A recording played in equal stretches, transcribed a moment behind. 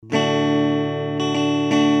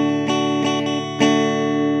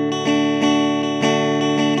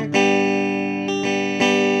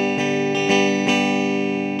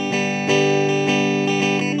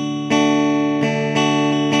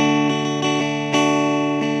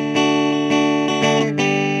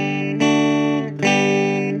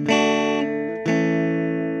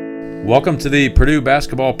Welcome to the Purdue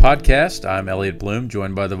Basketball Podcast. I'm Elliot Bloom,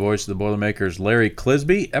 joined by the voice of the Boilermakers, Larry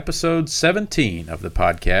Clisby, episode 17 of the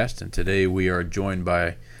podcast. And today we are joined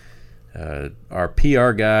by our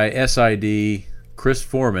PR guy, SID, Chris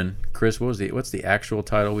Foreman. Chris, what's the actual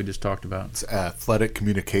title we just talked about? It's Athletic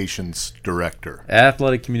Communications Director.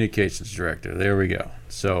 Athletic Communications Director. There we go.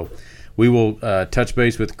 So we will touch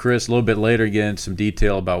base with Chris a little bit later, get into some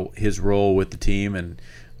detail about his role with the team and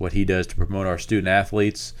what he does to promote our student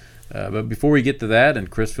athletes. But before we get to that, and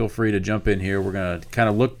Chris, feel free to jump in here, we're going to kind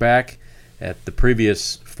of look back at the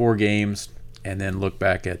previous 4 games and then look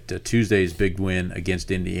back at Tuesday's big win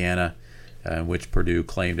against Indiana, in which Purdue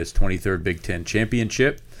claimed its 23rd Big Ten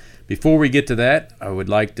championship. Before we get to that, I would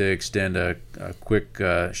like to extend a quick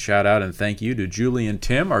shout-out and thank you to Julie and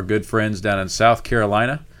Tim, our good friends down in South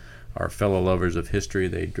Carolina, our fellow lovers of history.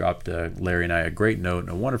 They dropped Larry and I a great note and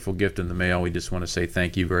a wonderful gift in the mail. We just want to say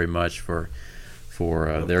thank you very much for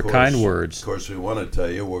their kind words. Of course, we want to tell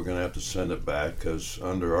you we're going to have to send it back because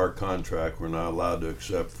under our contract, we're not allowed to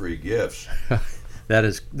accept free gifts. That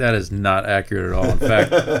is not accurate at all. In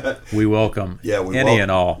fact, we welcome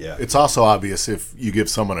and all. Yeah. It's also obvious if you give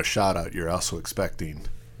someone a shout out, you're also expecting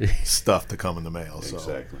stuff to come in the mail. So.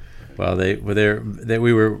 Exactly. Well,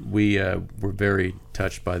 we were very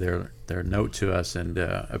touched by their note to us and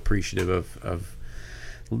appreciative of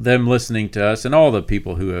them listening to us and all the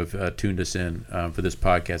people who have tuned us in for this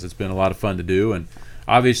podcast. It's been a lot of fun to do, and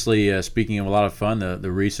obviously, speaking of a lot of fun,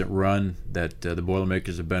 the recent run that the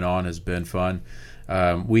Boilermakers have been on has been fun.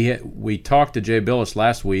 We talked to Jay Billis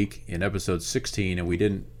last week in episode 16, and we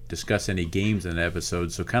didn't discuss any games in that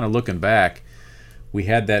episode. So kind of looking back, we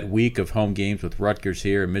had that week of home games with Rutgers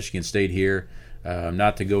here and Michigan State here.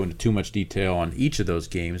 Not to go into too much detail on each of those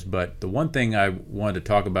games, but the one thing I wanted to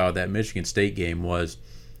talk about that Michigan State game was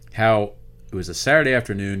how it was a Saturday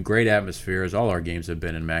afternoon, great atmosphere, as all our games have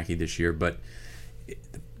been in Mackey this year. But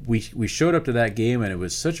we showed up to that game, and it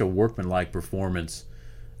was such a workmanlike performance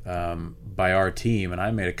by our team. And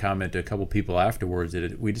I made a comment to a couple people afterwards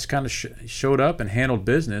that we just kind of showed up and handled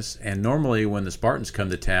business. And normally when the Spartans come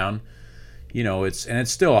to town,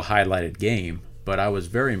 it's still a highlighted game, but I was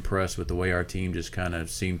very impressed with the way our team just kind of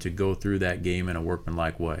seemed to go through that game in a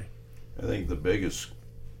workmanlike way. I think the biggest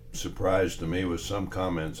surprise to me was some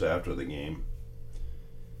comments after the game.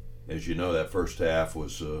 As you know, that first half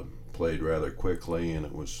was played rather quickly, and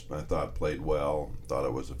I thought played well, thought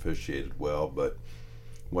it was officiated well, but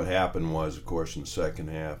what happened was, of course, in the second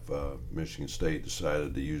half, Michigan State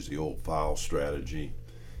decided to use the old foul strategy,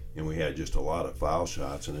 and we had just a lot of foul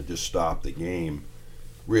shots, and it just stopped the game,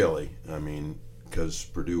 really. I mean, because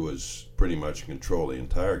Purdue was pretty much in control the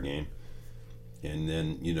entire game. And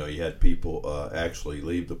then, you had people actually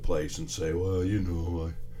leave the place and say, well,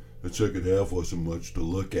 the second half wasn't much to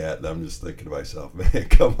look at. And I'm just thinking to myself, man,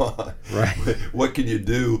 come on. Right. What can you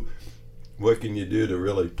do? What can you do to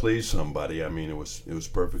really please somebody? I mean, it was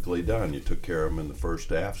perfectly done. You took care of them in the first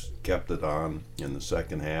half, kept it on in the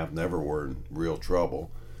second half, never were in real trouble.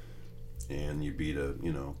 And you beat a,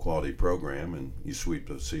 quality program, and you sweep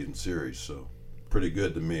the season series. So pretty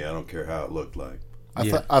good to me. I don't care how it looked like.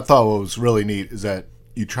 I thought what was really neat is that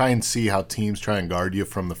you try and see how teams try and guard you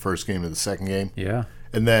from the first game to the second game. Yeah.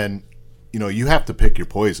 And then, you have to pick your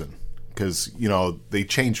poison because, they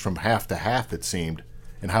changed from half to half, it seemed,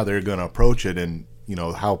 and how they're going to approach it. And,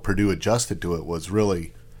 how Purdue adjusted to it was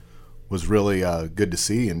really good to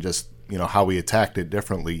see, and just, how we attacked it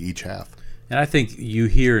differently each half. And I think you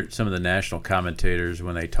hear some of the national commentators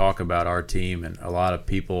when they talk about our team, and a lot of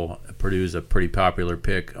people, Purdue's a pretty popular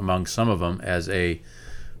pick among some of them as a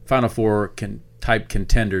Final Four type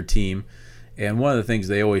contender team. And one of the things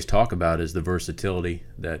they always talk about is the versatility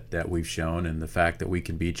that we've shown, and the fact that we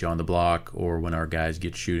can beat you on the block, or when our guys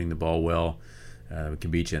get shooting the ball well, we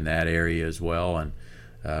can beat you in that area as well. And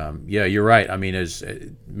you're right. I mean, as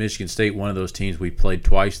Michigan State, one of those teams we played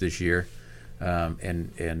twice this year,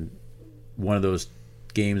 and one of those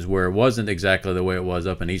games where it wasn't exactly the way it was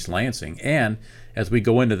up in East Lansing. And as we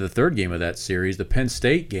go into the third game of that series, the Penn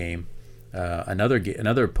State game,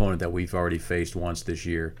 another opponent that we've already faced once this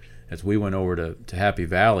year, as we went over to Happy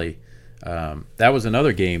Valley, that was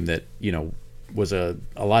another game that was a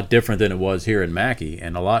lot different than it was here in Mackey,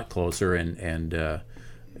 and a lot closer, and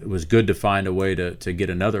it was good to find a way to get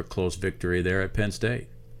another close victory there at Penn State.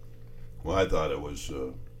 Well, I thought it was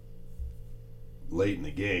late in the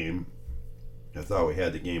game. I thought we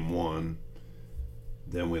had the game won.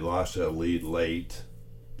 Then we lost that lead late.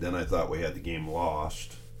 Then I thought we had the game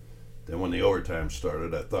lost. Then when the overtime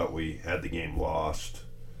started, I thought we had the game lost.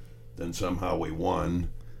 Then somehow we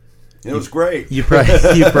won. It was great. You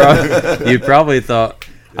probably thought,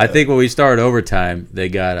 I think when we started overtime, they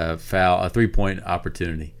got a 3-point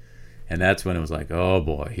opportunity. And that's when it was like, oh,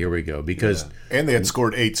 boy, here we go. Because And they had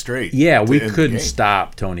scored 8 straight. yeah, we to end the couldn't game.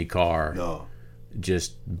 stop Tony Carr. No.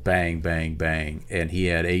 Just bang, bang, bang. And he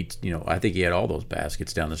had 8, I think he had all those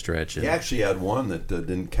baskets down the stretch. And He actually had one that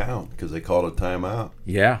didn't count because they called a timeout.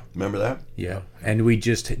 yeah, Remember that? yeah. And we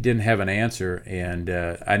just didn't have an answer. And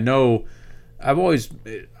I know I've always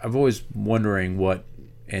wondering what,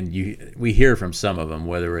 and we hear from some of them,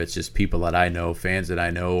 whether it's just people that I know, fans that I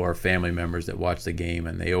know, or family members that watch the game,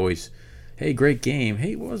 and they always, hey, great game.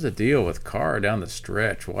 Hey, what was the deal with Carr down the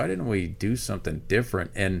stretch? Why didn't we do something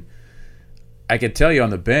different? And I could tell you on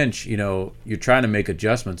the bench, you're trying to make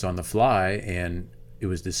adjustments on the fly, and it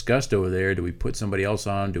was discussed over there. Do we put somebody else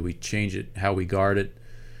on? Do we change it, how we guard it?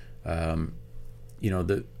 I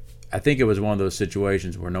think it was one of those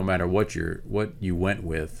situations where no matter what you went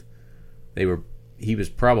with, they were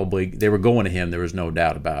going to him. There was no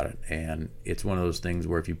doubt about it. And it's one of those things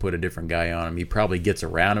where if you put a different guy on him, he probably gets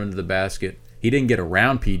around him to the basket. He didn't get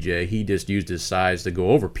around PJ. He just used his size to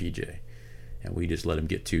go over PJ. And we just let him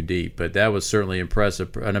get too deep. But that was certainly an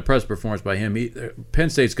impressive performance by him.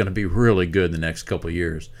 Penn State's going to be really good the next couple of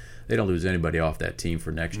years. They don't lose anybody off that team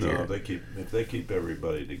for next year. No, if they keep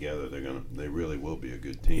everybody together, they really will be a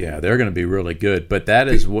good team. Yeah, they're going to be really good. But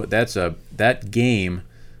that game.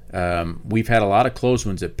 We've had a lot of close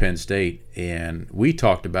ones at Penn State, and we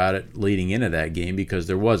talked about it leading into that game because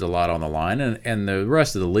there was a lot on the line, and the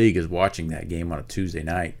rest of the league is watching that game on a Tuesday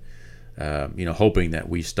night, hoping that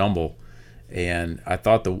we stumble. And I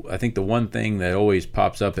think the one thing that always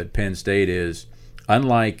pops up at Penn State is,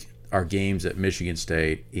 unlike our games at Michigan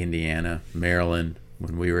State, Indiana, Maryland,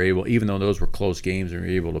 when we were able, even though those were close games, and we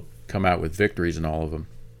were able to come out with victories in all of them.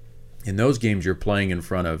 In those games, you're playing in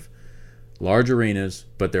front of large arenas,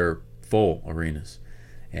 but they're full arenas,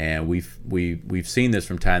 and we've seen this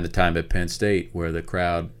from time to time at Penn State, where the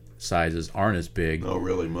crowd sizes aren't as big. No,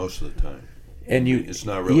 really, most of the time. And it's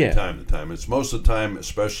not really time to time. It's most of the time,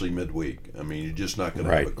 especially midweek. I mean, you're just not going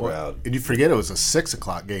to have a crowd. And you forget it was a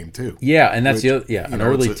 6:00 game too. Yeah, and that's an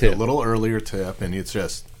early tip, a little earlier tip, and it's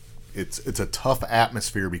just it's a tough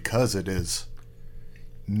atmosphere because it is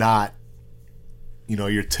not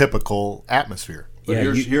your typical atmosphere. But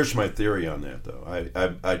here's my theory on that, though.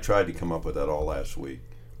 I tried to come up with that all last week.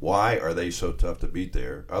 Why are they so tough to beat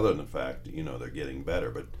there? Other than the fact, they're getting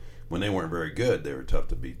better. But when they weren't very good, they were tough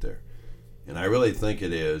to beat there. And I really think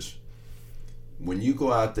it is when you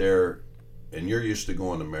go out there and you're used to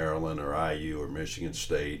going to Maryland or IU or Michigan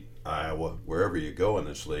State, Iowa, wherever you go in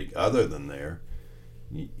this league, other than there,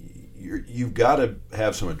 you've got to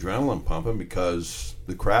have some adrenaline pumping because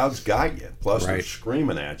the crowd's got you. Plus, they're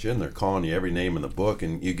screaming at you and they're calling you every name in the book,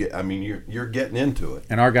 and you're getting into it.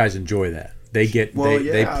 And our guys enjoy that. They get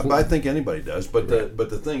I think anybody does. But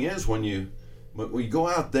the thing is, when you go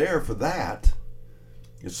out there for that,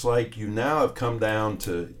 it's like you now have come down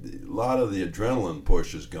to a lot of the adrenaline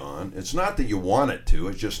push is gone. It's not that you want it to;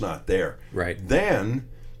 it's just not there. Right. Then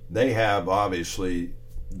they have obviously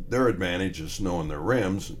their advantage is knowing their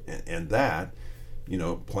rims and that,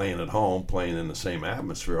 playing at home, playing in the same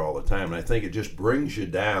atmosphere all the time. And I think it just brings you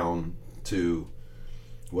down to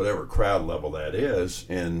whatever crowd level that is.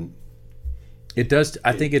 And it does.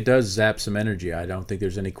 I think it does zap some energy. I don't think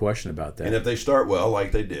there's any question about that. And if they start well,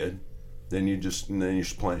 like they did, then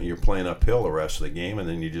you're playing uphill the rest of the game, and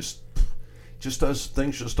then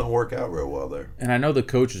things just don't work out real well there. And I know the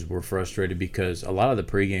coaches were frustrated because a lot of the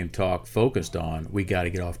pregame talk focused on we got to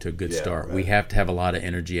get off to a good start. Right. We have to have a lot of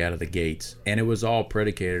energy out of the gates, and it was all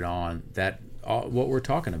predicated on that. What we're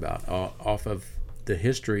talking about off of the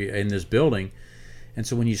history in this building. And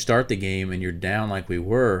so when you start the game and you're down like we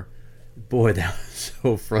were, boy, that was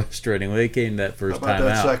so frustrating. When they came that first time out. How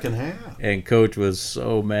about that second half? And Coach was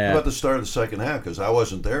so mad. How about the start of the second half? Because I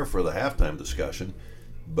wasn't there for the halftime discussion,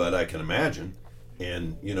 but I can imagine.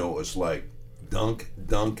 And, it was like dunk,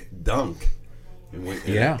 dunk, dunk.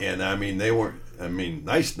 And I mean, they weren't,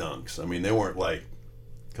 nice dunks. I mean, they weren't like,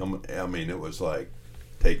 it was like,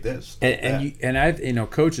 take this.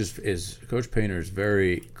 Coach Painter is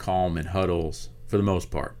very calm in huddles for the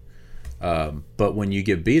most part. But when you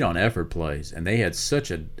get beat on effort plays, and they had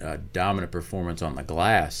such a dominant performance on the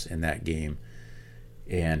glass in that game,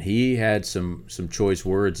 and he had some choice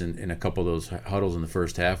words in a couple of those huddles in the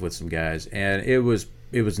first half with some guys, and it was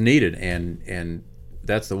needed, and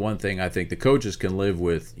that's the one thing I think the coaches can live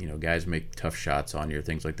with. Guys make tough shots on you or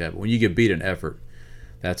things like that, but when you get beat in effort,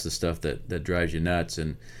 that's the stuff that drives you nuts.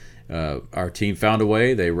 And our team found a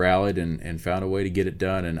way. They rallied and found a way to get it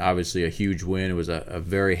done, and obviously a huge win. It was a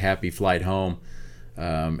very happy flight home.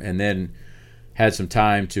 And then had some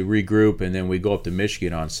time to regroup, and then we go up to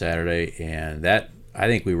Michigan on Saturday, and I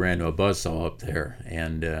think we ran to a buzzsaw up there,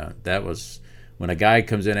 and that was when a guy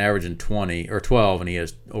comes in averaging 20 or 12 and he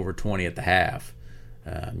has over 20 at the half.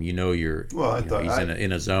 He's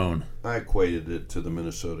in a zone. I equated it to the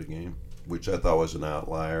Minnesota game, which I thought was an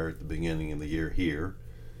outlier at the beginning of the year here,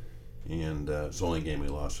 and it's the only game we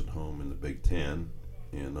lost at home in the Big Ten,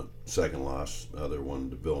 and the second loss, the other one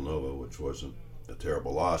to Villanova, which wasn't a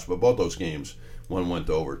terrible loss, but both those games, one went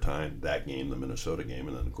to overtime, that game, the Minnesota game,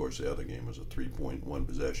 and then of course the other game was a 3-point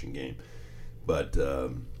possession game. But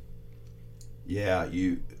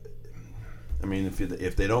if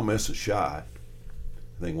they don't miss a shot,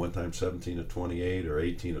 I think one time 17 of 28 or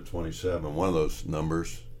 18 of 27, one of those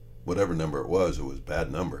numbers, whatever number it was a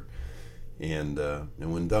bad number. And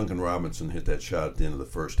when Duncan Robinson hit that shot at the end of the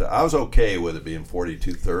first half, I was okay with it being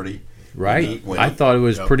 42-30. Right. I thought it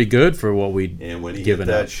was pretty good for what we'd given up. And when he hit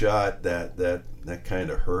that shot, that kind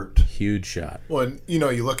of hurt. Huge shot. Well, and,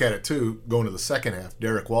 you look at it, too, going to the second half,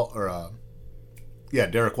 Derek Walton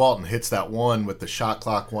Walton hits that one with the shot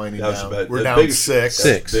clock winding down. We're down six.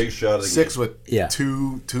 Big shot of the six game. With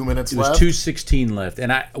 2 minutes left. It was 2:16 left.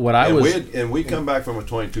 And we come back from a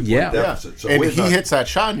 22-point deficit. So and he hits that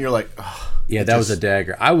shot, and you're like, that was a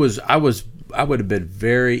dagger. I would have been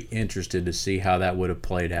very interested to see how that would have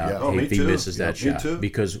played out if he misses that shot.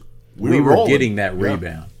 Because we were getting that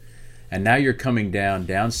rebound. And now you're coming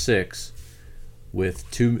down 6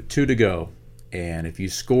 with two to go. And if you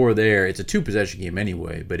score there, it's a 2-possession game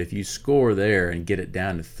anyway, but if you score there and get it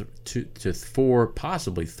down to 4,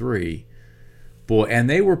 possibly 3, boy, and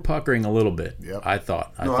they were puckering a little bit. Yep. I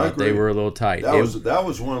thought they were a little tight. That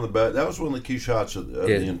was one of the best. That was one of the key shots of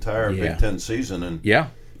the entire Big Ten season. And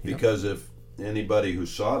because if anybody who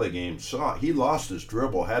saw the game he lost his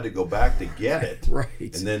dribble, had to go back to get it, right,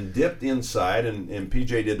 and then dipped inside. And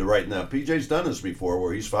PJ did the right. Now PJ's done this before,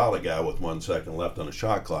 where he's fouled a guy with 1 second left on a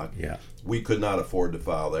shot clock. Yeah, we could not afford to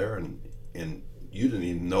foul there, and you didn't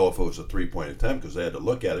even know if it was a 3-point attempt because they had to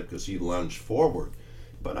look at it because he lunged forward.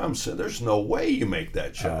 But I'm saying there's no way you make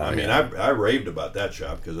that shot. I raved about that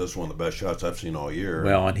shot because that's one of the best shots I've seen all year.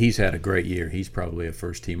 Well, and he's had a great year. He's probably a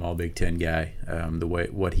first-team All-Big Ten guy.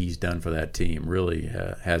 What he's done for that team really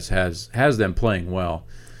has them playing well.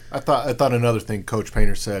 I thought another thing Coach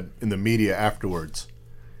Painter said in the media afterwards.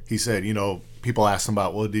 He said, people asked him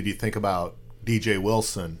about, well, did you think about DJ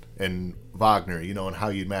Wilson and Wagner, and how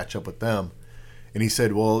you'd match up with them? And he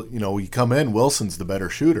said, well, you come in, Wilson's the better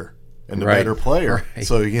shooter and the better player. Right.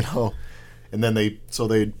 So, and then they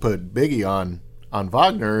put Biggie on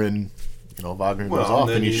Wagner, and, Wagner goes off,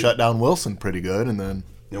 and you shut down Wilson pretty good, and then...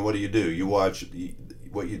 And what do? You watch,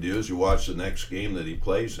 what you do is you watch the next game that he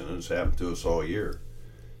plays in, and it's happened to us all year.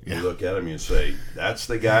 You look at him and you say, that's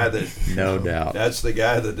the guy that... No doubt. That's the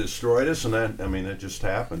guy that destroyed us, and that just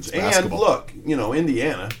happens. And look,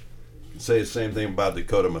 Indiana, say the same thing about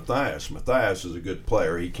Dakota Mathias. Mathias is a good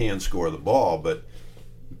player. He can score the ball, but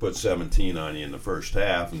you put 17 on you in the first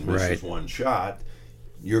half and misses one shot,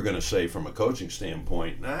 you're going to say from a coaching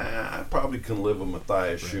standpoint, I probably can live with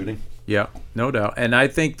Mathias shooting. Yeah, no doubt. And I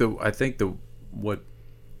think what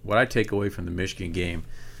I take away from the Michigan game,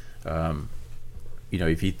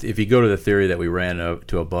 if you go to the theory that we ran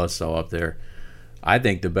to a buzzsaw up there, I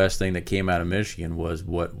think the best thing that came out of Michigan was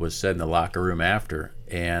what was said in the locker room after,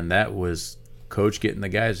 and that was Coach getting the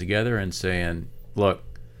guys together and saying, look,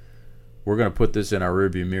 we're going to put this in our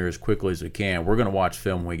rearview mirror as quickly as we can. We're going to watch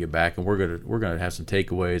film when we get back, and we're going to have some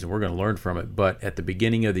takeaways, and we're going to learn from it. But at the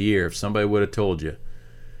beginning of the year, if somebody would have told you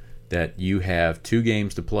that you have 2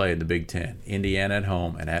 games to play in the Big Ten, Indiana at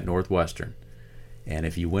home and at Northwestern, and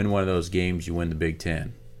if you win one of those games, you win the Big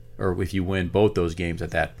Ten. Or if you win both those games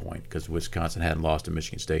at that point, because Wisconsin hadn't lost to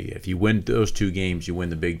Michigan State yet. If you win those 2 games, you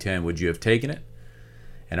win the Big Ten. Would you have taken it?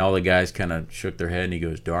 And all the guys kind of shook their head, and he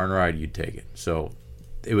goes, darn right, you'd take it. So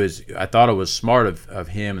I thought it was smart of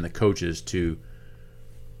him and the coaches to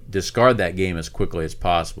discard that game as quickly as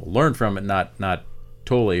possible. Learn from it, not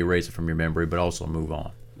totally erase it from your memory, but also move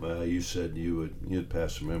on. Well, you said you'd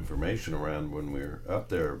pass some information around when we were up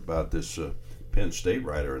there about this Penn State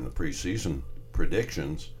writer in the preseason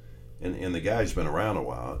predictions, and the guy's been around a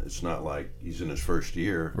while. It's not like he's in his first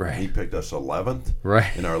year. Right. He picked us 11th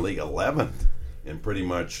in our league, 11th, and pretty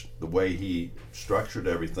much the way he structured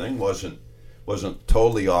everything wasn't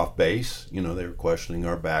totally off base. They were questioning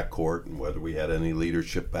our backcourt and whether we had any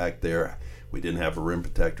leadership back there. We didn't have a rim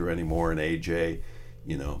protector anymore in AJ.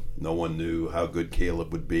 No one knew how good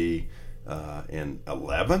Caleb would be. And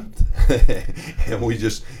 11th,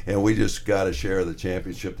 and we just got a share of the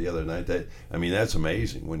championship the other night. That's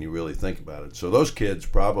amazing when you really think about it. So those kids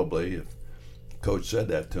probably, if Coach said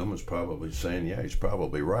that to him, was probably saying, yeah, he's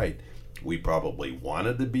probably right. We probably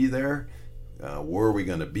wanted to be there. Were we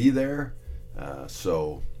going to be there?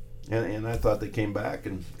 And I thought they came back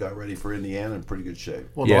and got ready for Indiana in pretty good shape.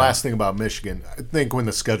 Well, the last thing about Michigan, I think when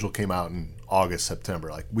the schedule came out in August, September,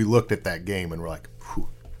 like we looked at that game and we're like, whew,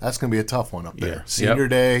 that's going to be a tough one up there. Yeah. Senior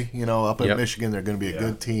day, up in Michigan, they're going to be a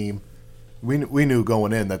good team. We knew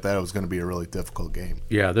going in that was going to be a really difficult game.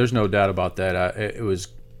 Yeah, there's no doubt about that. It was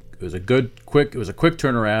a quick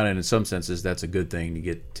turnaround, and in some senses, that's a good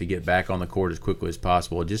thing to get back on the court as quickly as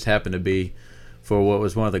possible. It just happened to be for what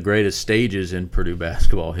was one of the greatest stages in Purdue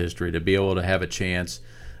basketball history, to be able to have a chance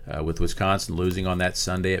with Wisconsin losing on that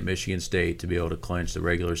Sunday at Michigan State, to be able to clinch the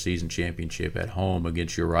regular season championship at home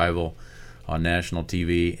against your rival on national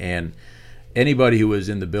TV. And anybody who was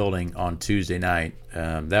in the building on Tuesday night,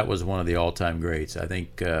 that was one of the all-time greats. I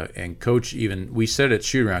think, and Coach we said at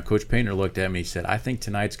shoot-around, Coach Painter looked at me and said, I think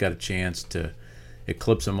tonight's got a chance to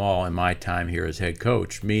eclipse them all in my time here as head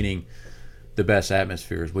coach, meaning the best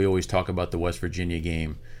atmospheres. We always talk about the West Virginia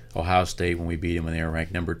game, Ohio State when we beat them when they were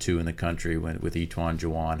ranked number 2 in the country, with Etuan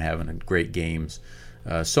Juwan having great games.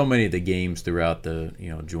 So many of the games throughout the,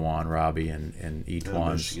 Juwan, Robbie, and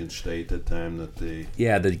Etuan. Michigan State that time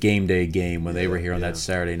the game day game when they were here on that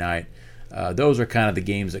Saturday night. Those are kind of the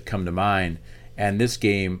games that come to mind. And this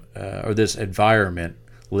game, or this environment,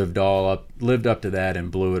 lived up to that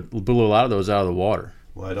and blew a lot of those out of the water.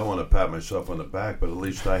 Well, I don't want to pat myself on the back, but at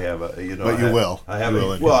least I have a, But you will. I have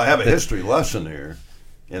I have a history lesson here,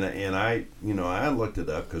 and I looked it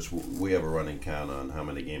up because we have a running count on how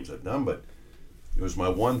many games I've done, but it was my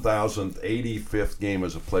 1,085th game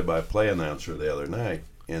as a play-by-play announcer the other night,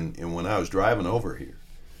 and when I was driving over here,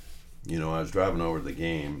 I was driving over the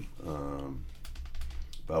game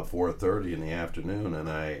about 4:30 in the afternoon, and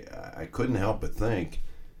I couldn't help but think,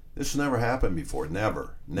 this has never happened before.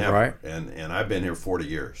 Never. Right. And I've been here 40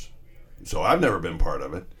 years. So I've never been part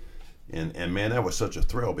of it. And man, that was such a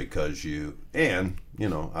thrill because I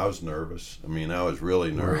was nervous. I was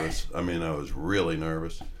really nervous. Right. I was really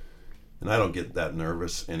nervous. And I don't get that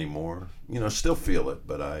nervous anymore. Still feel it,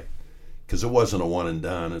 but because it wasn't a one and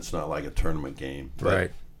done. It's not like a tournament game. But,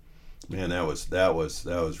 right. Man, that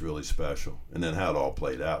was really special, and then how it all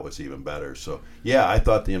played out was even better. So yeah, I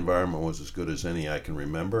thought the environment was as good as any I can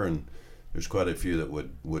remember, and there's quite a few that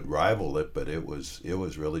would rival it, but it was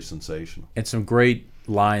really sensational. And some great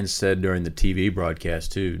lines said during the TV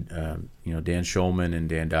broadcast too. Dan Schulman and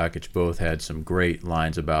Dan Dakich both had some great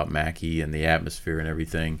lines about Mackey and the atmosphere and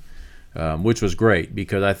everything, which was great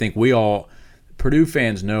because I think Purdue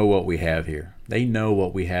fans know what we have here. They know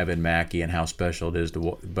what we have in Mackey and how special it is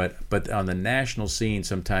but on the national scene,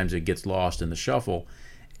 sometimes it gets lost in the shuffle.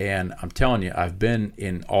 And I'm telling you, I've been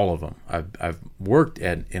in all of them. I've worked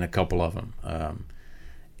in a couple of them.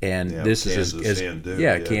 This is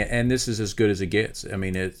and this is as good as it gets.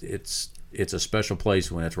 It's a special place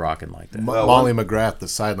when it's rocking like that. Molly McGrath, the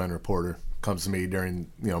sideline reporter, comes to me during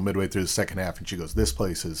midway through the second half, and she goes, "This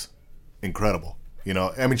place is incredible."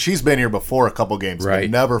 She's been here before a couple games, right?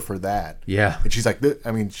 But never for that. Yeah. And she's like,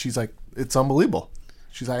 it's unbelievable.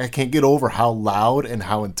 She's like, I can't get over how loud and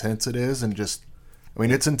how intense it is, and just,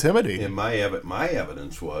 it's intimidating. And my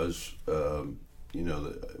evidence was,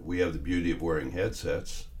 we have the beauty of wearing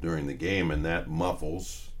headsets during the game, and that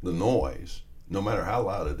muffles the noise, no matter how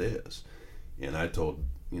loud it is. And I told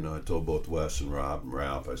both Wes and Rob and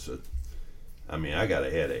Ralph, I said, I got a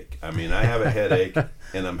headache. I have a headache,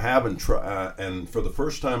 and I'm having and for the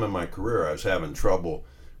first time in my career, I was having trouble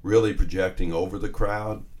really projecting over the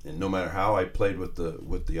crowd, and no matter how I played with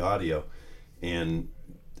the audio, and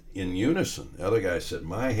in unison, the other guy said,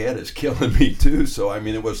 my head is killing me too. So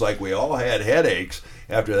it was like we all had headaches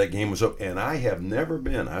after that game was up, and I have never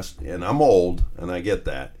been, and I'm old, and I get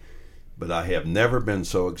that, but I have never been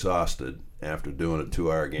so exhausted after doing a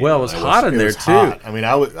 2-hour game. Well, it was hot in there too. Hot.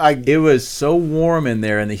 It was so warm in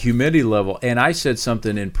there, and the humidity level. And I said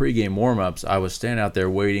something in pregame warmups. I was standing out there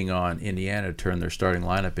waiting on Indiana to turn their starting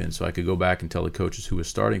lineup in, so I could go back and tell the coaches who was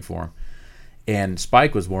starting for them. And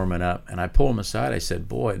Spike was warming up, and I pulled him aside. I said,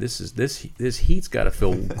 "Boy, this heat's got to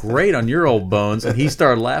feel great on your old bones." And he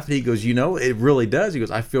started laughing. He goes, "It really does." He goes,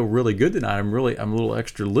 "I feel really good tonight. I'm a little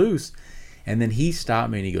extra loose." And then he stopped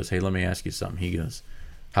me and he goes, "Hey, let me ask you something." He goes,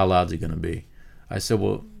 "How loud's it going to be?" I said,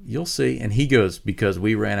 "Well, you'll see." And he goes, "Because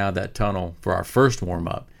we ran out of that tunnel for our first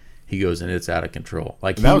warm-up." He goes, "And it's out of control."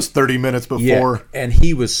 That was 30 minutes before. Yeah, and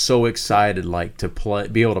he was so excited, to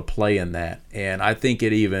be able to play in that. And I think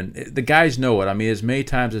the guys know it. As many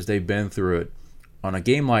times as they've been through it, on a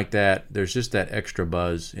game like that, there's just that extra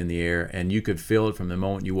buzz in the air, and you could feel it from the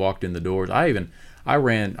moment you walked in the doors. I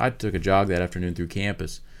took a jog that afternoon through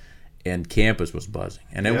campus. and campus was buzzing.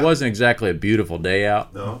 And it Yeah. wasn't exactly a beautiful day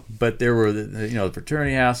out. No. But there were, the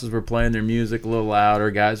fraternity houses were playing their music a little louder.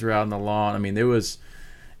 Guys were out on the lawn. I mean, there was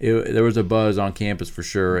a buzz on campus for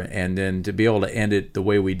sure. And then to be able to end it the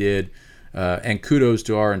way we did, and kudos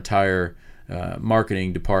to our entire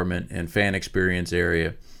marketing department and fan experience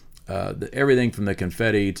area. Everything from the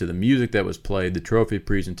confetti to the music that was played, the trophy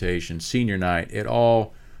presentation, senior night, it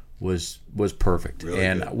all was perfect. Really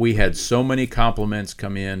and good. we had so many compliments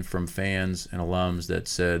come in from fans and alums that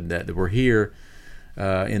said that were here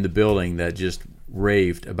in the building that just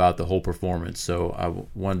raved about the whole performance. So I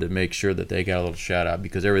wanted to make sure that they got a little shout out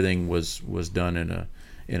because everything was done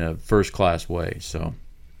in a first class way. So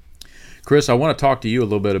Chris, I want to talk to you a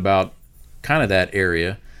little bit about kind of that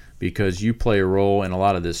area because you play a role in a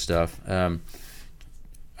lot of this stuff.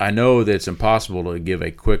 I know that it's impossible to give a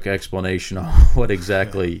quick explanation on what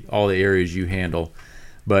exactly all the areas you handle,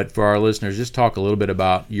 but for our listeners, just talk a little bit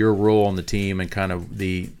about your role on the team and kind of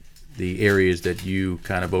the areas that you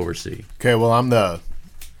kind of oversee. Okay, well, I'm the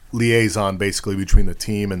liaison basically between the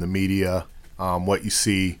team and the media, what you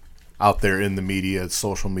see out there in the media,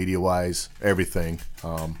 social media-wise, everything.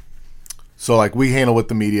 So, like, we handle with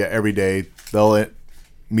the media every day.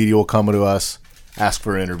 Media will come to us, ask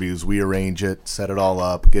for interviews. We arrange it, set it all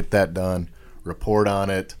up, get that done, report on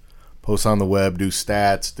it, post on the web, do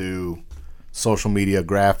stats, do social media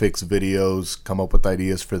graphics, videos, come up with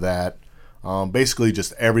ideas for that. Basically,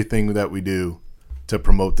 just everything that we do to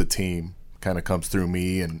promote the team kind of comes through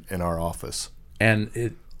me and in our office.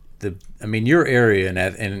 And your area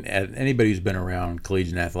and anybody who's been around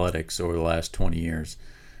collegiate athletics over the last 20 years,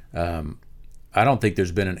 I don't think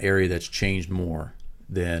there's been an area that's changed more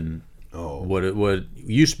than what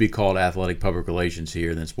used to be called athletic public relations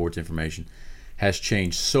here, than sports information, has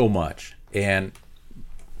changed so much. And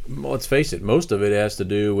let's face it, most of it has to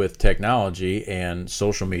do with technology and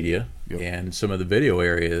social media and some of the video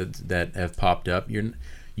area that have popped up.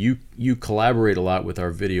 You collaborate a lot with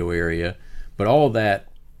our video area, but all of that,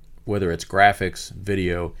 whether it's graphics,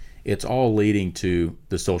 video, it's all leading to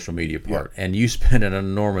the social media part. And you spend an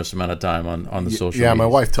enormous amount of time on the social media. Yeah, my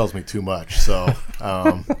wife tells me too much, so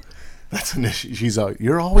that's an issue. She's like,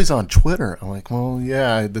 "You're always on Twitter." I'm like, "Well,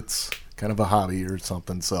 yeah, that's kind of a hobby or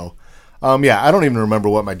something." So, I don't even remember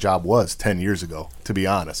what my job was 10 years ago, to be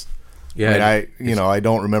honest. Yeah, I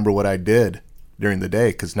don't remember what I did during the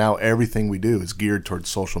day because now everything we do is geared towards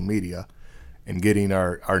social media and getting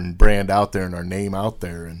our brand out there and our name out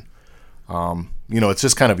there. And, it's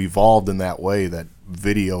just kind of evolved in that way that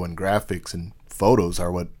video and graphics and photos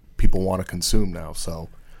are what people want to consume now. So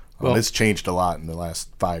it's changed a lot in the last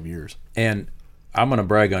 5 years. And I'm going to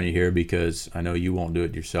brag on you here because I know you won't do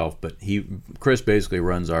it yourself, but Chris basically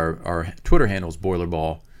runs our Twitter handles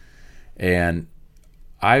Boilerball. And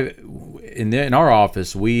in our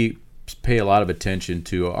office, we pay a lot of attention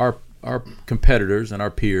to our competitors and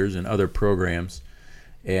our peers and other programs.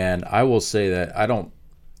 And I will say that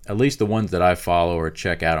at least the ones that I follow or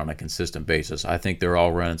check out on a consistent basis, I think they're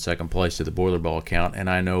all running second place to the Boilerball account. And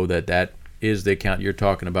I know that is the account you're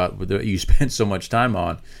talking about that you spend so much time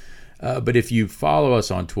on. But if you follow us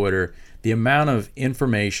on Twitter, the amount of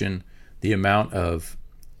information, the amount of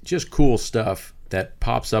just cool stuff that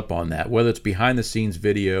pops up on that, whether it's behind the scenes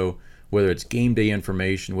video, whether it's game day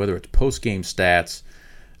information, whether it's post game stats,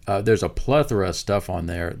 there's a plethora of stuff on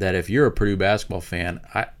there that if you're a Purdue basketball fan,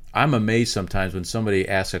 I'm amazed sometimes when somebody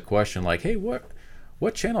asks a question like, "Hey, what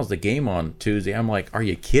channel's the game on Tuesday?" I'm like, "Are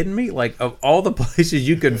you kidding me?" Like, of all the places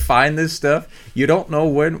you can find this stuff, you don't know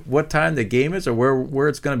what time the game is or where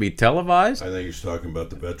it's going to be televised. I think he's talking about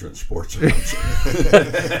the veteran sports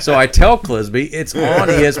announcer. So I tell Clisby it's on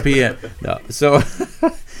ESPN. No, so,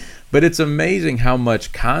 but it's amazing how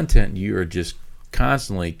much content you are just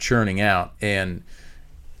constantly churning out. And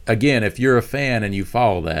again, if you're a fan and you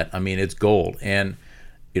follow that, I mean, it's gold. And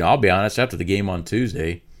I'll be honest, after the game on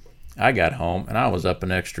Tuesday, I got home and I was up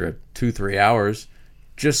an extra 2-3 hours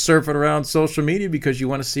just surfing around social media because you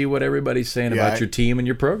want to see what everybody's saying about your team and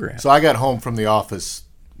your program. So I got home from the office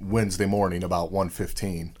Wednesday morning about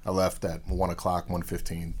 1:15. I left at 1 o'clock,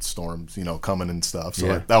 1:15, storms, coming and stuff.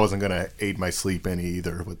 So that wasn't going to aid my sleep any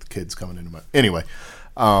either with the kids coming into my... Anyway,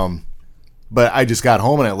 but I just got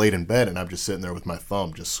home and I laid in bed and I'm just sitting there with my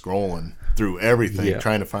thumb just scrolling through everything,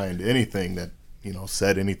 trying to find anything that,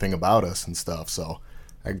 said anything about us and stuff. So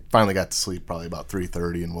I finally got to sleep probably about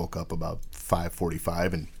 3:30 and woke up about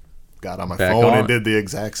 5:45 and got on my phone and did the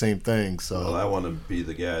exact same thing. So well, I want to be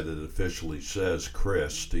the guy that officially says,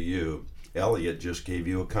 Chris, to you, Elliot just gave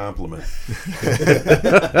you a compliment.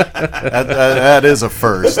 that is a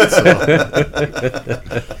first.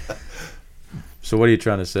 So what are you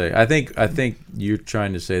trying to say? I think you're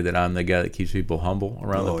trying to say that I'm the guy that keeps people humble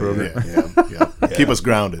around the program. Yeah. Keep us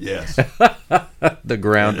grounded. Yes. The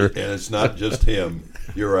grounder. And it's not just him.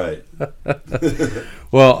 You're right.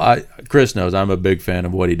 Well, Chris knows I'm a big fan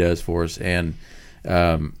of what he does for us, and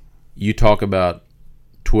you talk about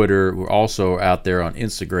Twitter. We're also out there on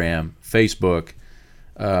Instagram, Facebook,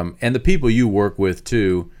 and the people you work with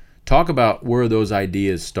too. Talk about where those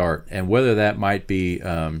ideas start and whether that might be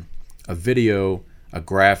a video, a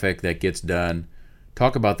graphic that gets done.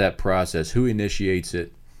 Talk about that process, who initiates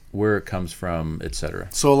it, where it comes from, etc.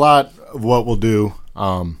 So a lot of what we'll do,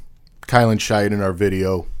 Kylan Scheid in our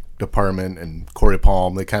video department and Corey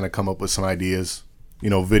Palm, they kind of come up with some ideas,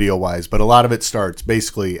 video-wise. But a lot of it starts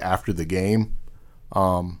basically after the game.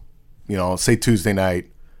 Say Tuesday night.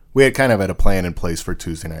 We had kind of had a plan in place for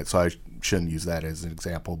Tuesday night, so I shouldn't use that as an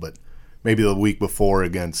example. But maybe the week before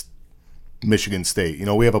against Michigan State,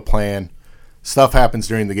 we have a plan. Stuff happens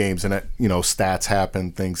during the games, and stats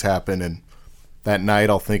happen, things happen, and that night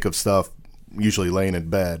I'll think of stuff, usually laying in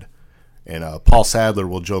bed. And Paul Sadler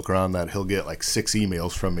will joke around that he'll get like 6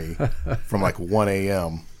 emails from me from like 1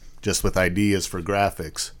 a.m. just with ideas for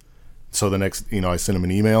graphics. So the next, I send him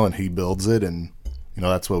an email and he builds it, and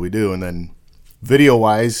that's what we do. And then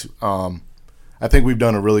video-wise, I think we've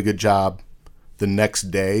done a really good job. The next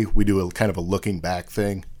day we do a kind of a looking back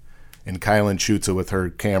thing, and Kylan shoots it with her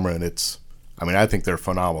camera, and I think they're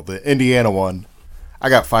phenomenal. The Indiana one, I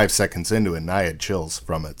got 5 seconds into it and I had chills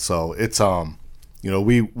from it. So it's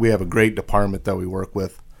we have a great department that we work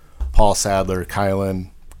with. Paul Sadler, Kylan,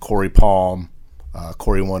 Corey Palm,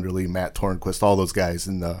 Corey Wonderly, Matt Tornquist, all those guys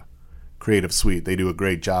in the creative suite. They do a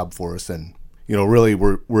great job for us, and really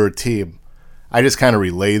we're a team. I just kind of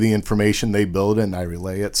relay the information, they build it and I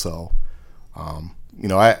relay it. So I'm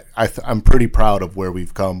pretty proud of where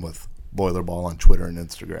we've come with Boiler Ball on Twitter and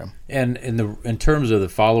Instagram. And in terms of the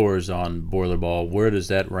followers on Boiler Ball, where does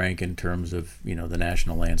that rank in terms of the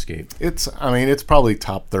national landscape? It's probably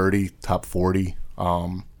top 30, top 40.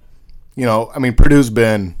 Purdue's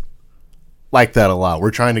been like that a lot.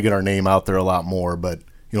 We're trying to get our name out there a lot more, but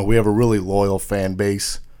we have a really loyal fan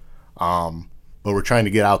base. But we're trying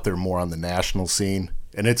to get out there more on the national scene,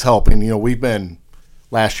 and it's helping.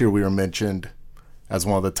 Last year we were mentioned as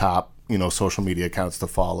one of the top social media accounts to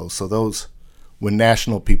follow. So when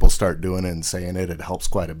national people start doing it and saying it helps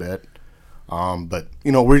quite a bit. But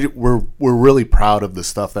we're really proud of the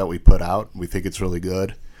stuff that we put out. We think it's really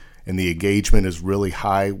good, and the engagement is really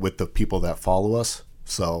high with the people that follow us.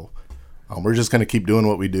 So we're just going to keep doing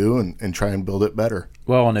what we do and try and build it better.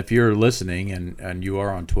 Well, and if you're listening and you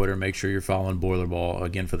are on Twitter, make sure you're following Boiler Ball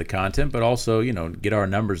again for the content, but also get our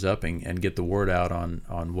numbers up and get the word out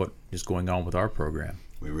on what is going on with our program.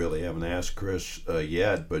 We really haven't asked Chris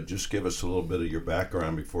yet, but just give us a little bit of your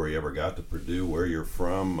background before you ever got to Purdue, where you're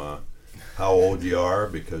from, how old you are,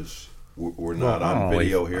 because we're not on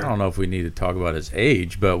video here. I don't know if we need to talk about his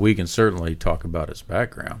age, but we can certainly talk about his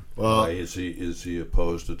background. Well, is he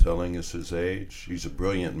opposed to telling us his age? He's a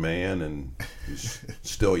brilliant man, and he's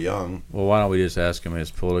still young. Well, why don't we just ask him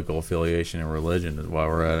his political affiliation and religion while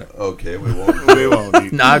we're at it? Okay, we won't. We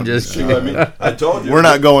won't. No, I'm just kidding. I told you. We're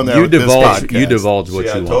not going there. You divulge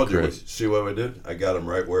what you want, Chris. See what we did? I got him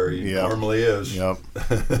right where he normally is. Yep.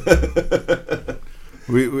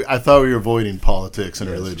 I thought we were avoiding politics and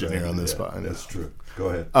religion here on this spot. That's true. Go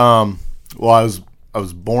ahead. Well, I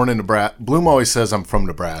was born in Nebraska. Bloom always says I'm from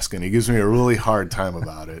Nebraska, and he gives me a really hard time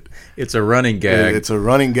about it. It's a running gag. It's a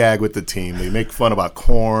running gag with the team. They make fun about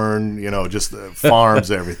corn, just the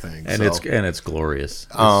farms, everything. And it's glorious.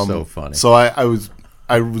 It's so funny. So I was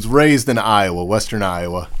raised in Iowa, Western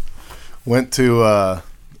Iowa. Went to a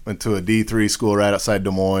D3 school right outside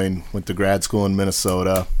Des Moines. Went to grad school in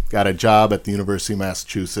Minnesota. Got a job at the University of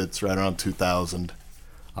Massachusetts right around 2000,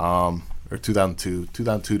 or 2002 to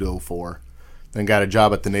 2004. Then got a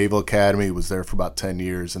job at the Naval Academy. Was there for about 10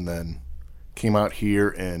 years, and then came out here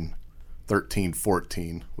in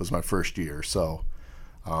 13-14 was my first year. So,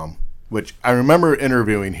 which I remember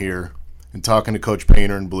interviewing here and talking to Coach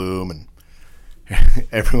Painter and Bloom, and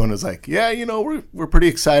everyone was like, "Yeah, we're pretty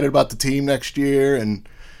excited about the team next year, and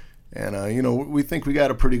we think we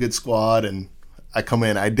got a pretty good squad." And I come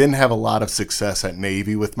in. I didn't have a lot of success at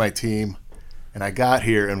Navy with my team, and I got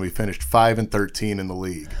here and we finished 5-13 in the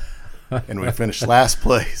league, and we finished last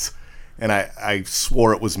place. And I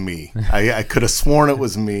swore it was me. I could have sworn it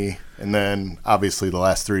was me. And then obviously the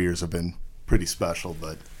last 3 years have been pretty special.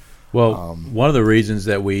 But one of the reasons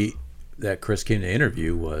that Chris came to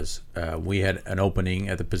interview was we had an opening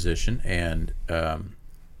at the position, and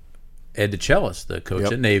Ed DeChellis, the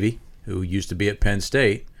coach at Navy, who used to be at Penn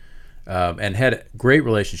State, and had a great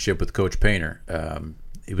relationship with Coach Painter.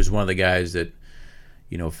 He was one of the guys that,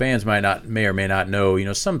 fans may or may not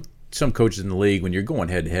know. Some coaches in the league, when you're going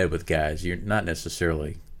head to head with guys, you're not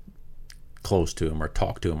necessarily close to them or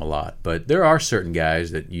talk to them a lot. But there are certain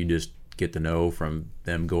guys that you just get to know from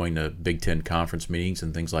them going to Big Ten conference meetings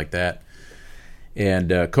and things like that.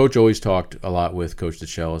 And Coach always talked a lot with Coach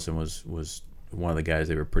DeChellis and was one of the guys.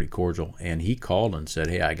 They were pretty cordial. And he called and said,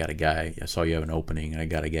 "Hey, I got a guy. I saw you have an opening. I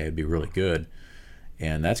got a guy who'd be really good."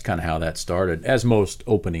 And that's kind of how that started. As most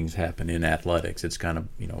openings happen in athletics, it's kind of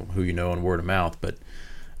who you know and word of mouth. But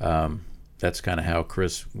that's kind of how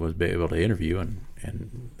Chris was able to interview, and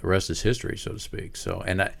the rest is history, so to speak. So,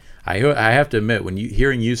 and I have to admit,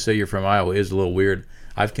 hearing you say you're from Iowa is a little weird.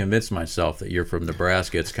 I've convinced myself that you're from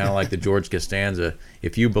Nebraska. It's kind of like the George Costanza.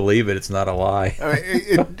 If you believe it, it's not a lie. I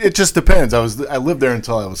mean, it just depends. I lived there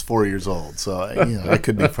until I was 4 years old, so I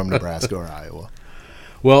could be from Nebraska or Iowa.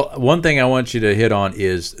 Well, one thing I want you to hit on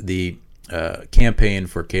is the campaign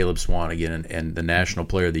for Caleb Swanigan and the National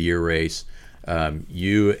Player of the Year race.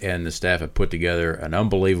 You and the staff have put together an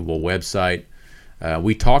unbelievable website.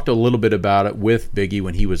 We talked a little bit about it with Biggie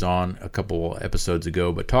when he was on a couple episodes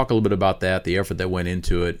ago, but talk a little bit about that, the effort that went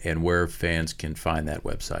into it, and where fans can find that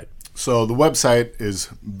website. So the website is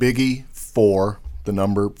Biggie4, the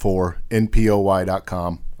number 4,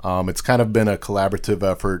 NPOY.com. It's kind of been a collaborative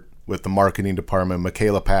effort with the marketing department.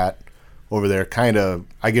 Michaela Pat over there,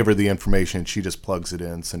 I give her the information, she just plugs it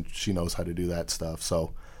in since she knows how to do that stuff.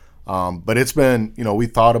 So, but it's been, we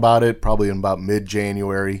thought about it probably in about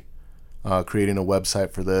mid-January, creating a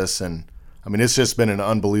website for this. And I mean, it's just been an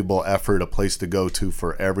unbelievable effort, a place to go to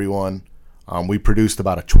for everyone. We produced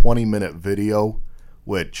about a 20-minute video,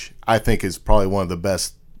 which I think is probably one of the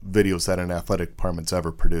best videos that an athletic department's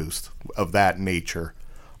ever produced of that nature.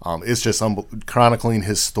 It's just chronicling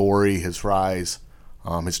his story, his rise,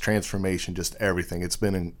 his transformation, just everything. It's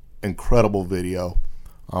been an incredible video.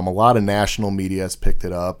 A lot of national media has picked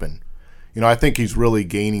it up, and I think he's really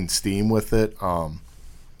gaining steam with it.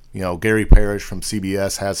 Gary Parrish from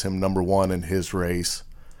CBS has him number 1 in his race.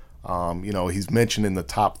 He's mentioned in the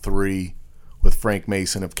top 3 with Frank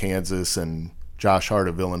Mason of Kansas and Josh Hart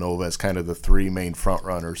of Villanova as kind of the 3 main front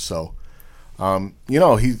runners. So,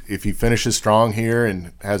 if he finishes strong here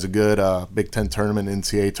and has a good Big Ten tournament,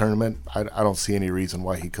 NCAA tournament, I don't see any reason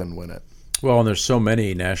why he couldn't win it. Well, and there's so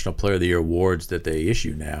many National Player of the Year awards that they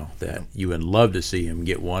issue now that you would love to see him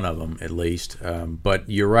get one of them at least. But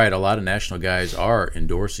you're right, a lot of national guys are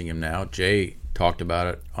endorsing him now. Jay talked about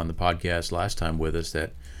it on the podcast last time with us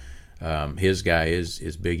that his guy is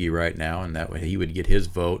Biggie right now, and that way he would get his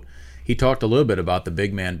vote. He talked a little bit about the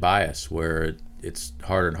big man bias, where it's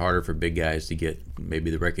harder and harder for big guys to get maybe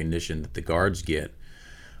the recognition that the guards get.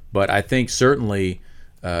 But I think certainly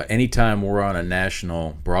anytime we're on a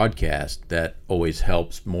national broadcast, that always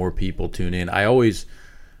helps more people tune in. I always,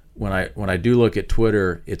 when I do look at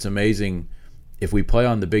Twitter, it's amazing if we play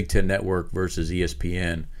on the Big Ten Network versus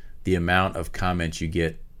ESPN, the amount of comments you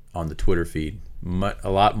get on the Twitter feed. A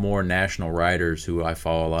lot more national writers who I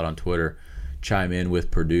follow a lot on Twitter chime in with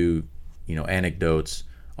Purdue, anecdotes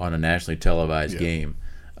on a nationally televised game.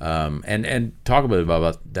 And talk a bit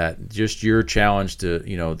about that, just your challenge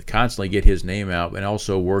to, constantly get his name out, and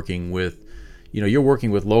also working with, you're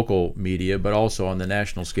working with local media, but also on the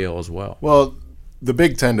national scale as well. Well, the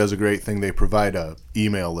Big Ten does a great thing. They provide a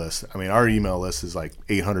email list. I mean, our email list is like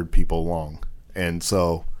 800 people long. And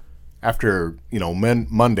so after,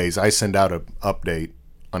 Mondays, I send out an update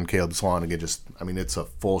on Caleb Swanigan. It's a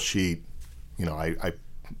full sheet. I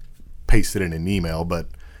paste it in an email, but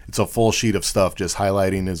it's a full sheet of stuff just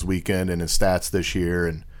highlighting his weekend and his stats this year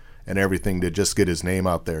and everything to just get his name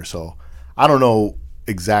out there. So I don't know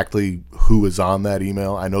exactly who is on that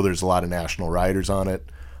email. I know there's a lot of national writers on it.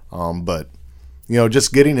 But,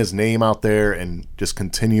 just getting his name out there and just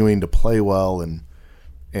continuing to play well and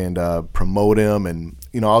promote him. And,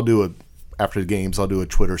 after the games, I'll do a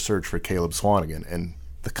Twitter search for Caleb Swanigan. And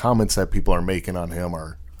the comments that people are making on him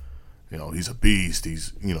are, he's a beast.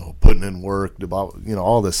 He's, putting in work,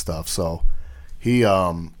 all this stuff. So he,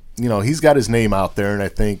 he's got his name out there, and I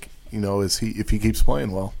think, if he keeps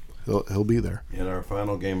playing well, he'll be there. And our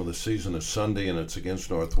final game of the season is Sunday, and it's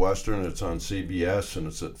against Northwestern. It's on CBS, and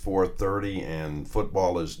it's at 4:30, and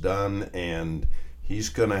football is done, and he's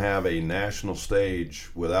going to have a national stage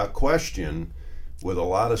without question, with a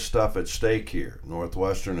lot of stuff at stake here.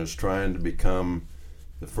 Northwestern is trying to become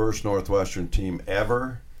the first Northwestern team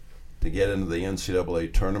ever to get into the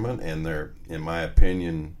NCAA tournament, and they're, in my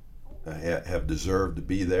opinion, have deserved to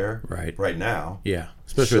be there right now. Yeah,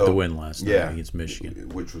 especially with the win last night against Michigan,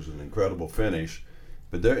 which was an incredible finish.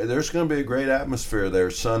 But there's going to be a great atmosphere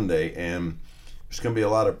there Sunday, and there's going to be a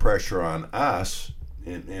lot of pressure on us,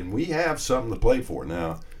 and we have something to play for.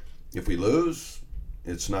 Now, if we lose,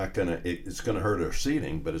 it's going to hurt our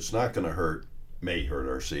seeding, but it's not going to may hurt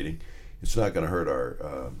our seeding. It's not going to hurt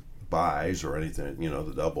our buys or anything,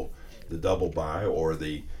 the double buy or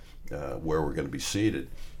the where we're going to be seated.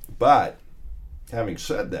 But having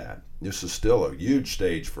said that, this is still a huge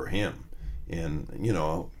stage for him, and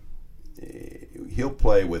he'll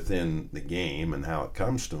play within the game and how it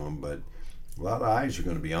comes to him, but a lot of eyes are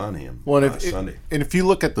going to be on him Sunday. And if you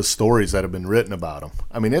look at the stories that have been written about him,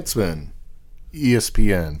 I mean, it's been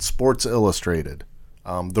ESPN, Sports Illustrated,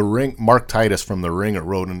 The Ring. Mark Titus from The Ringer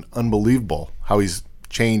wrote an unbelievable how he's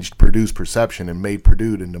changed Purdue's perception and made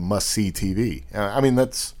Purdue into must-see TV. I mean,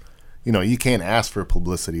 that's, you can't ask for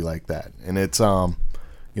publicity like that. And it's,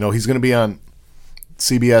 he's going to be on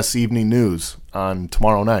CBS Evening News on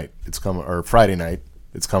tomorrow night. It's coming, or Friday night.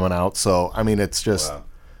 It's coming out. So I mean, it's just, wow.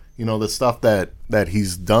 The stuff that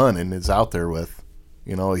he's done and is out there with.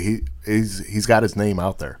 He's got his name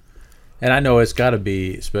out there. And I know it's got to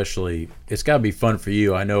be fun for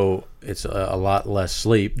you. I know it's a lot less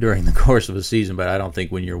sleep during the course of a season, but I don't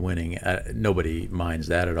think when you're winning, nobody minds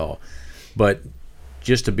that at all. But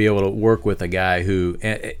just to be able to work with a guy who,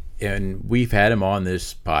 and we've had him on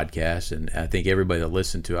this podcast, and I think everybody that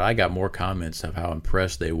listened to it, I got more comments of how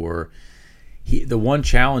impressed they were. The one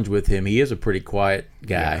challenge with him, he is a pretty quiet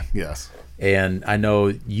guy. Yeah, yes. And I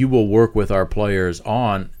know you will work with our players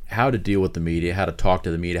on how to deal with the media, how to talk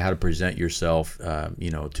to the media, how to present yourself, to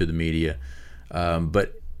the media.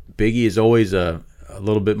 But Biggie is always a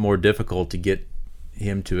little bit more difficult to get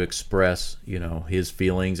him to express, his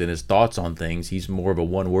feelings and his thoughts on things. He's more of a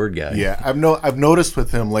one-word guy. Yeah, I've noticed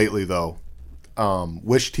with him lately though.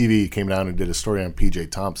 Wish TV came down and did a story on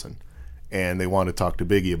PJ Thompson, and they wanted to talk to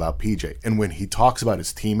Biggie about PJ. And when he talks about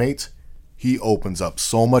his teammates, he opens up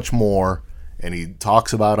so much more, and he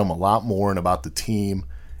talks about them a lot more and about the team.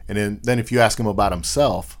 And then if you ask him about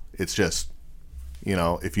himself, it's just,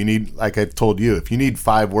 if you need, like I told you, if you need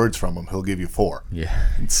 5 words from him, he'll give you 4. Yeah.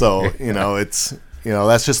 So, it's,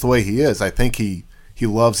 that's just the way he is. I think he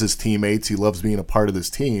loves his teammates. He loves being a part of this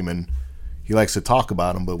team, and he likes to talk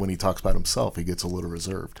about them. But when he talks about himself, he gets a little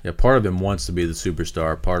reserved. Yeah, part of him wants to be the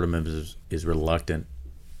superstar. Part of him is reluctant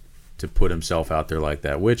to put himself out there like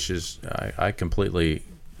that, which is, I completely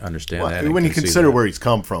understand that. When you consider where he's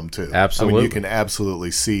come from, too. Absolutely. I mean, you can absolutely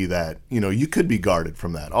see that, you could be guarded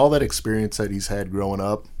from that. All that experience that he's had growing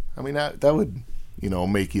up, I mean, that would,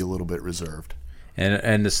 make you a little bit reserved.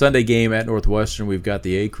 And the Sunday game at Northwestern, we've got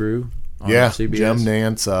the A Crew on CBS. Jem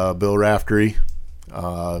Nance, Bill Raftery,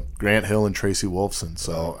 Grant Hill, and Tracy Wolfson.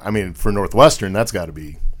 So, I mean, for Northwestern, that's got to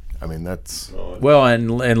be, that's... Well,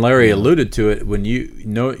 and Larry alluded to it. When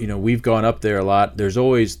we've gone up there a lot. There's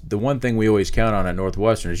always the one thing we always count on at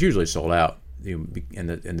Northwestern is usually sold out. And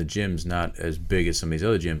the gym's not as big as some of these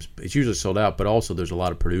other gyms. It's usually sold out, but also there's a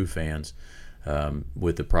lot of Purdue fans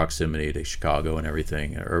with the proximity to Chicago and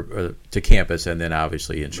everything, or to campus, and then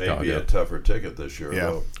obviously in Chicago. Maybe a tougher ticket this year. Yeah.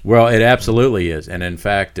 Though. Well, it absolutely is, and in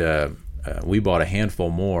fact. We bought a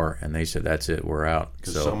handful more, and they said, that's it, we're out.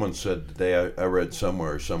 Because someone said today, I read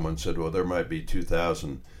somewhere, someone said, well, there might be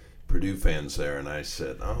 2,000 Purdue fans there, and I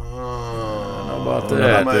said, I don't know about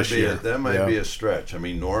that. That might be a stretch. I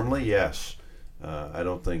mean, normally, yes. I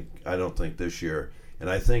don't think this year, and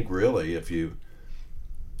I think really if you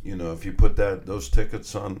put those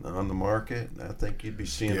tickets on the market, I think you'd be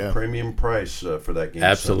seeing a premium price for that game.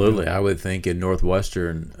 Absolutely, I would think in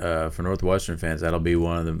Northwestern, for Northwestern fans, that'll be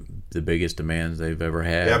one of the biggest demands they've ever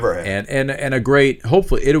had. And a great.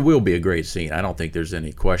 Hopefully, it will be a great scene. I don't think there's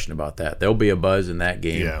any question about that. There'll be a buzz in that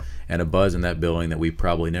game and a buzz in that building that we've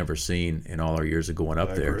probably never seen in all our years of going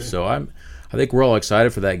up there. Agree. So I think we're all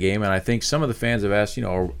excited for that game, and I think some of the fans have asked,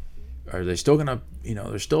 are they still gonna,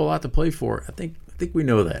 there's still a lot to play for. I think we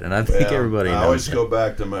know that, and I think everybody knows. I always that. go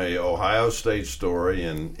back to my Ohio State story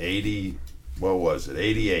in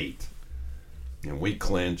 88, and we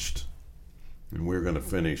clinched, and we were going to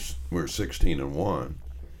finish. We were 16-1,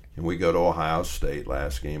 and we go to Ohio State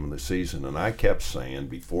last game of the season, and I kept saying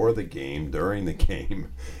before the game, during the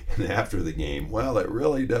game, and after the game, well, it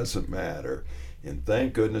really doesn't matter, and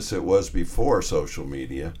thank goodness it was before social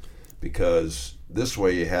media, because this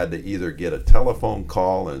way you had to either get a telephone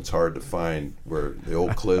call, and it's hard to find where the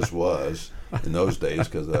old Cliz was in those days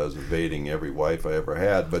because I was evading every wife I ever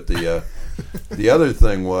had. But the other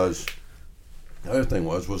thing was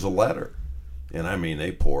a letter, and I mean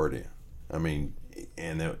they poured in. I mean,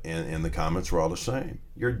 and the comments were all the same.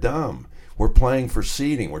 You're dumb. We're playing for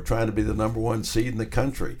seeding. We're trying to be the number one seed in the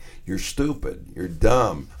country. You're stupid. You're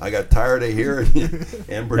dumb. I got tired of hearing it.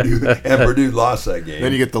 And Purdue lost that game.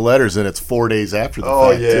 Then you get the letters, and it's 4 days after the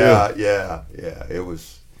fact, too. Yeah. It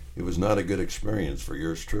was not a good experience for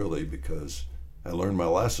yours truly because I learned my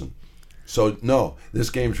lesson. So, no, this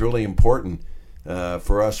game's really important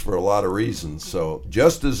for us for a lot of reasons. So,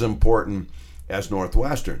 just as important as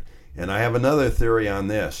Northwestern. And I have another theory on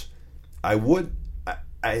this.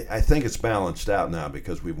 I think it's balanced out now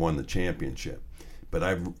because we've won the championship. But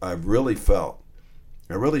I really felt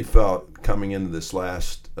coming into this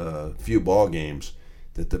last few ball games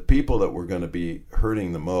that the people that were going to be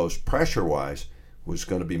hurting the most pressure-wise was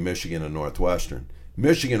going to be Michigan and Northwestern.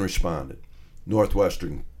 Michigan responded.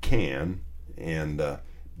 Northwestern can,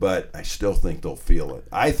 but I still think they'll feel it.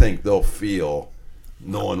 I think they'll feel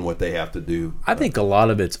knowing what they have to do. I think a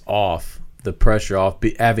lot of it's off. The pressure off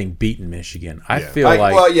having beaten Michigan. I feel you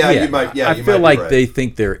might be right. They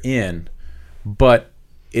think they're in, but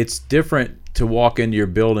it's different to walk into your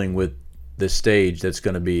building with the stage that's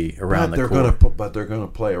going to be around the corner. But they're going to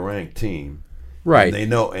play a ranked team, right?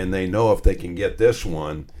 And they know if they can get this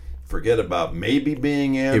one, forget about maybe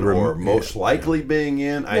being in or most likely being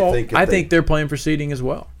in. Well, I think they're playing for seeding as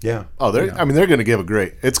well. Yeah. Oh, they're going to give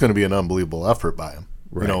it's going to be an unbelievable effort by them.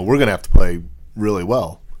 Right. We're going to have to play really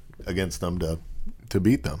well against them to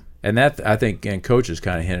beat them. And that, I think, and Coach has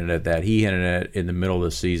kind of hinted at that. He hinted at it in the middle of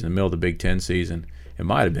the season, the middle of the Big Ten season. It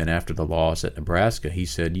might have been after the loss at Nebraska. He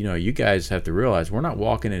said, you guys have to realize we're not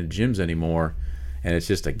walking into gyms anymore, and it's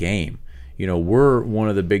just a game. We're one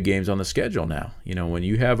of the big games on the schedule now. When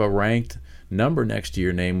you have a ranked number next to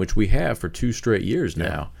your name, which we have for 2 straight years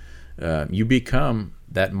now, you become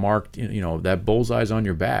that marked, that bullseye's on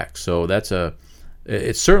your back. So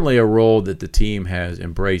it's certainly a role that the team has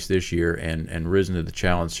embraced this year and risen to the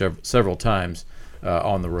challenge several times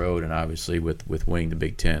on the road, and obviously with winning the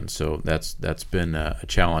Big Ten. So that's been a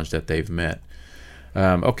challenge that they've met.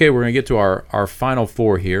 Okay, we're going to get to our Final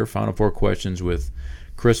Four here. Final Four questions with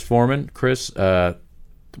Chris Foreman. Chris,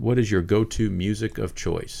 what is your go-to music of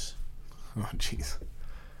choice? Oh, jeez.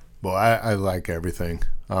 Well, I like everything.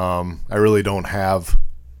 I really don't have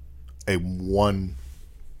a one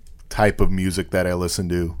type of music that I listen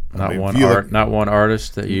to. Not one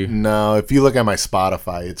artist that you. No, if you look at my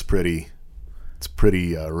Spotify, it's pretty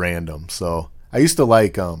random. So I used to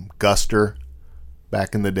like Guster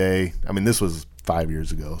back in the day. This was 5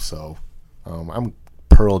 years ago. So I'm a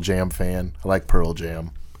Pearl Jam fan. I like Pearl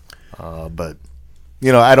Jam, but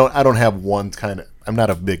I don't have one kind of. I'm not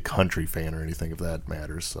a big country fan or anything, if that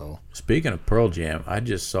matters. So speaking of Pearl Jam, I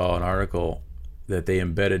just saw an article that they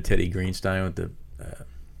embedded Teddy Greenstein with the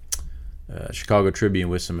Chicago Tribune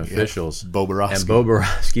with some officials. Bo Borowski. And Bo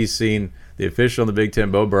Borowski's seen, the official in the Big Ten,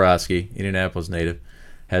 Bo Borowski, Indianapolis native,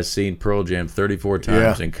 has seen Pearl Jam 34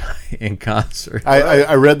 times in concert.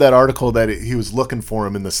 I read that article that he was looking for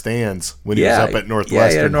him in the stands when he was up at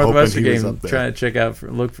Northwestern. Yeah, Northwestern game, trying to check out,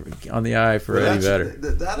 look on the eye for Eddie Vedder.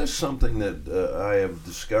 That is something that I have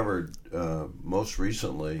discovered most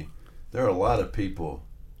recently. There are a lot of people,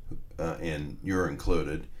 and you're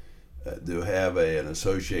included, to have an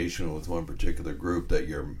association with one particular group that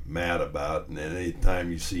you're mad about, and any time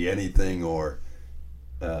you see anything or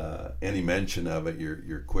any mention of it,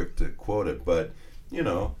 you're quick to quote it. But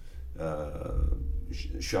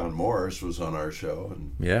Sean Morris was on our show,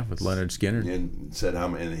 and with Leonard Skinner, and said how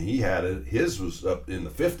many, and he had it. His was up in the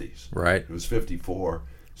 50s. Right, it was 54.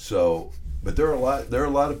 So, but there are a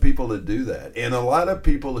lot of people that do that, and a lot of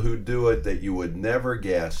people who do it that you would never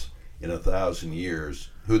guess in 1,000 years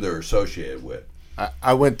who they're associated with.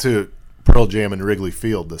 I went to Pearl Jam in Wrigley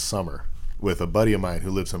Field this summer with a buddy of mine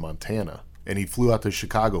who lives in Montana, and he flew out to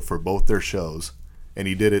Chicago for both their shows, and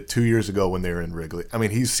he did it 2 years ago when they were in Wrigley.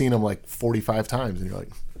 He's seen them like 45 times, and you're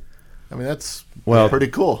like, that's pretty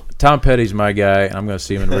cool. Tom Petty's my guy, and I'm going to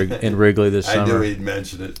see him in Wrigley this summer. I knew he'd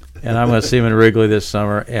mention it. And I'm going to see him in Wrigley this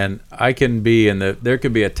summer, and I can be there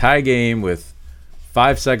could be a tie game with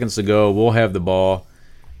 5 seconds to go. We'll have the ball,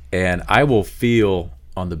 and I will feel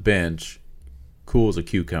on the bench cool as a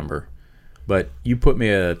cucumber. But you put me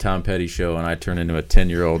at a Tom Petty show, and I turn into a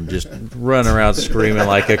 10-year-old just running around screaming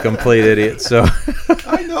like a complete idiot. So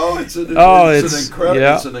I know it's an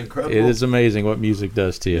incredible. It is amazing what music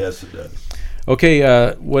does to you. Yes, it does.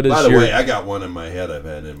 Okay, what is By the way, I got one in my head. I've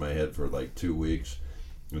had in my head for like 2 weeks,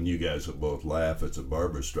 and you guys will both laugh. It's a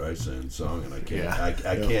Barbra Streisand song, and I can't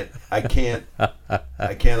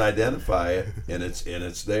identify it, and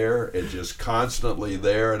it's there. It's just constantly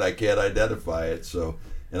there, and I can't identify it. So.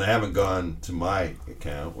 And I haven't gone to my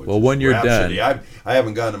account. Which when you're Rhapsody. done, I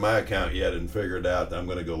haven't gone to my account yet and figured out that I'm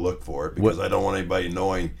going to go look for it because I don't want anybody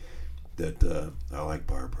knowing that I like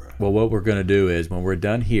Barbara. Well, what we're going to do is when we're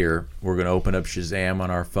done here, we're going to open up Shazam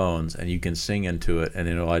on our phones, and you can sing into it, and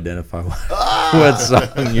it'll identify what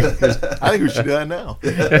song you're. I think we should do that now.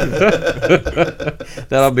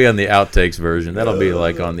 That'll be on the outtakes version. That'll be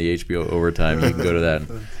like on the HBO Overtime. You can go to that.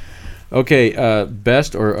 Okay,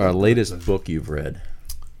 best or latest book you've read?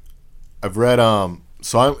 I've read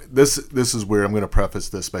this is where I'm going to preface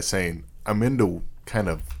this by saying I'm into kind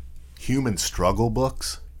of human struggle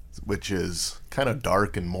books, which is kind of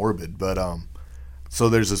dark and morbid, but so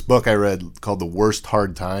there's this book I read called The Worst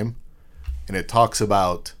Hard Time, and it talks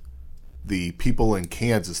about the people in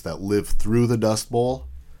Kansas that lived through the Dust Bowl.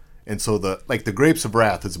 And so the Grapes of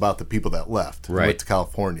Wrath is about the people that left and went to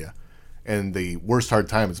California, and The Worst Hard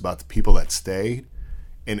Time is about the people that stayed.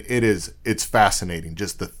 And it's fascinating,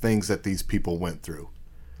 just the things that these people went through.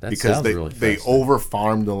 That because sounds really they fascinating.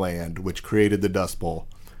 over-farmed the land, which created the Dust Bowl.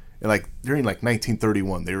 And during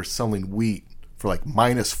 1931, they were selling wheat for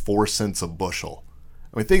minus 4 cents a bushel.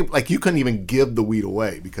 I mean, think you couldn't even give the wheat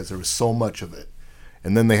away because there was so much of it.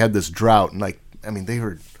 And then they had this drought, and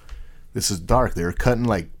this is dark. They were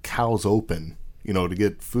cutting cows open, to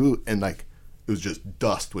get food, and it was just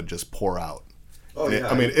dust would just pour out. Oh, yeah.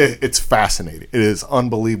 I mean, it's fascinating. It is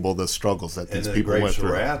unbelievable the struggles that these people went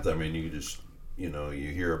through. And the Grapes of Wrath, I mean, you just, you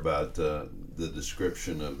hear about the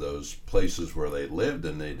description of those places where they lived,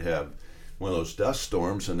 and they'd have one of those dust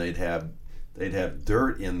storms, and they'd have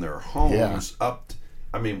dirt in their homes up.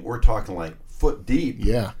 I mean, we're talking foot deep.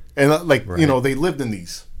 Yeah, and they lived in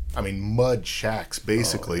these, mud shacks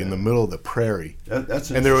basically in the middle of the prairie.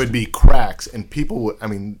 That's and there would be cracks, and people would.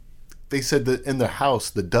 They said that in their house,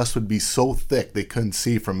 the dust would be so thick they couldn't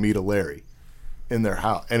see from me to Larry in their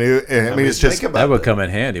house. And it's just that would come in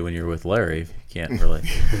handy when you're with Larry. If you can't really.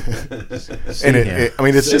 It's fascinating.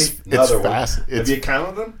 Have you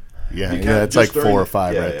counted them? Yeah, it's 4 or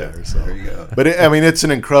 5 right there. So there you go. But it's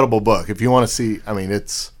an incredible book. If you want to see,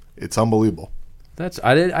 it's unbelievable.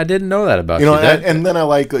 I didn't know that about you. And then I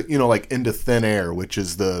like Into Thin Air, which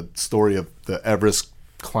is the story of the Everest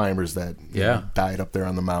climbers that died up there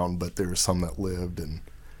on the mountain, but there were some that lived, and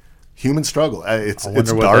human struggle. It's what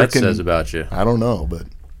dark that says about you. I don't know, but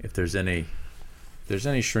if there's any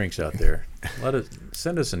shrinks out there,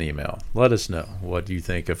 send us an email. Let us know what you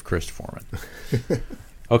think of Chris Foreman.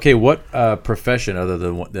 Okay, what profession other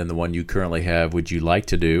than the one you currently have would you like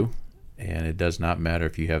to do? And it does not matter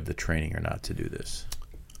if you have the training or not to do this.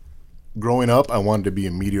 Growing up, I wanted to be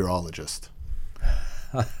a meteorologist.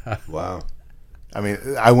 Wow.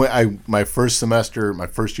 My first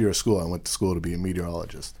year of school, I went to school to be a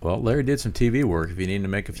meteorologist. Well, Larry did some TV work. If you need to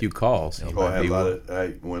make a few calls,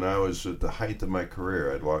 when I was at the height of my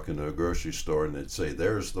career, I'd walk into a grocery store and they'd say,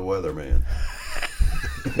 "There's the weatherman."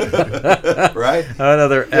 Right?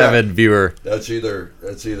 Another avid viewer. That's either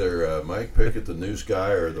Mike Pickett, the news guy,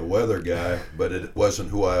 or the weather guy, but it wasn't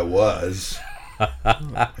who I was.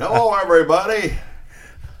 Hello, everybody.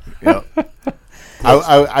 Yeah.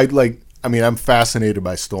 I'm fascinated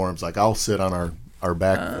by storms. I'll sit on our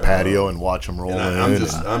back patio and watch them roll in. I'm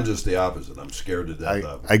just the opposite. I'm scared to death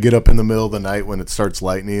of it. I get up in the middle of the night when it starts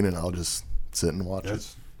lightning, and I'll just sit and watch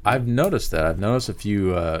it. I've noticed that. I've noticed a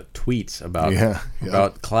few tweets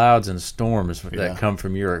about clouds and storms that come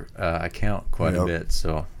from your account quite a bit.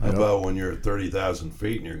 So how about when you're at 30,000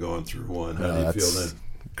 feet and you're going through one? How do you feel then?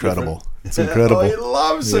 Incredible. It's incredible. He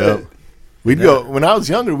loves it. We'd go when I was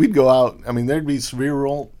younger. We'd go out. There'd be severe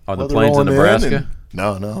roll on the plains in Nebraska.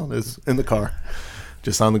 No, it's in the car,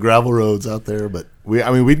 just on the gravel roads out there. But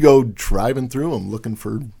we'd go driving through them looking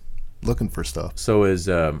for stuff. So is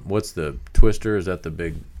what's the Twister? Is that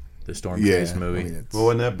the Storm Chase movie?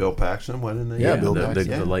 Wasn't that Bill Paxton? Wasn't it? Yeah, Bill Paxton.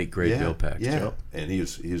 The late great Bill Paxton. Yeah, and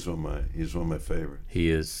he's one of my favorites.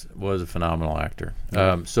 He was a phenomenal actor.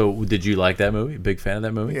 So did you like that movie? Big fan of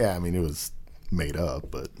that movie? Yeah, it was made up,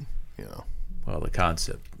 but Well, the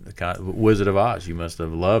concept, Wizard of Oz, you must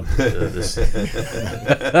have loved this.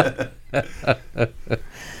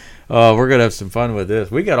 Oh, we're going to have some fun with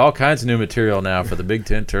this. We got all kinds of new material now for the Big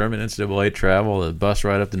Ten tournament, NCAA travel, the bus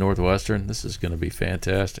ride up to Northwestern. This is going to be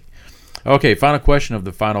fantastic. Okay, final question of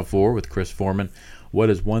the Final Four with Chris Foreman. What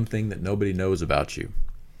is one thing that nobody knows about you?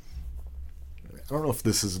 I don't know if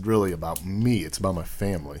this is really about me. It's about my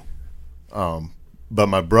family. But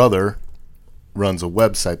my brother runs a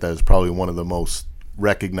website that is probably one of the most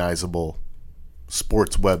recognizable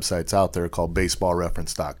sports websites out there called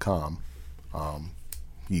baseballreference.com.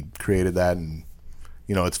 He created that, and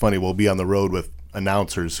it's funny, we'll be on the road with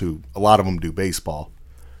announcers who a lot of them do baseball,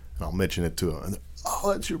 and I'll mention it to them, and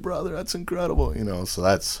oh, that's your brother, that's incredible, so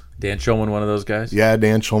that's Dan Schulman, one of those guys. Yeah,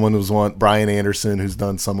 Dan Schulman was one. Brian Anderson, who's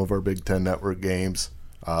done some of our Big Ten Network games.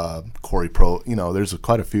 Corey Pro. There's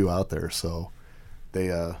quite a few out there. So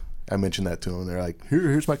they, I mentioned that to them. They're like,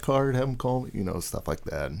 here's my card. Have them call me. Stuff like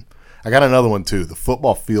that. And I got another one too. The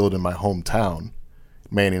football field in my hometown,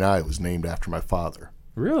 Manning, Iowa, was named after my father.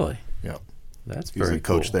 Really? Yeah. That's very cool. He's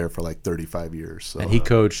coached there for like 35 years. So. And he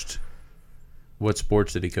coached. What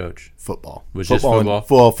sports did he coach? Football. Was just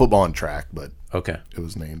football? Football and track, but okay, it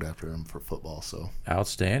was named after him for football. So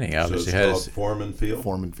outstanding. So Obviously, it's called Foreman Field.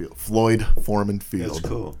 Foreman Field. Floyd Foreman Field. That's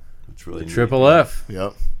cool. That's really neat. Triple F.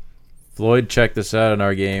 Yep. Floyd checked us out in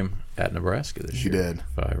our game at Nebraska this year. He did,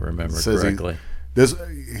 if I remember correctly.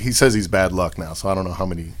 He says he's bad luck now, so I don't know how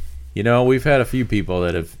many. We've had a few people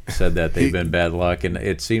that have said that they've been bad luck, and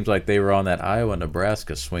it seems like they were on that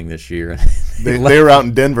Iowa-Nebraska swing this year. They were out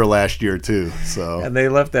in Denver last year too, so. And they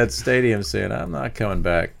left that stadium saying, "I'm not coming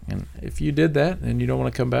back." And if you did that and you don't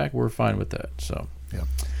want to come back, we're fine with that. So.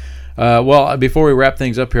 Yeah. Well, before we wrap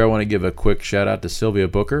things up here, I want to give a quick shout out to Sylvia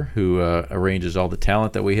Booker, who arranges all the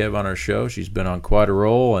talent that we have on our show. She's been on quite a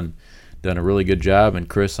roll and done a really good job. And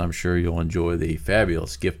Chris, I'm sure you'll enjoy the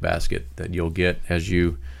fabulous gift basket that you'll get as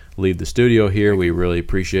you leave the studio here. We really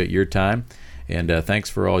appreciate your time, and thanks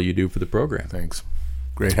for all you do for the program. Thanks.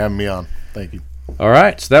 Great having me on. Thank you. All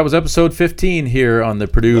right, so that was episode 15 here on the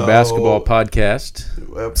Purdue Basketball Podcast.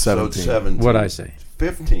 Episode 17. What'd I say?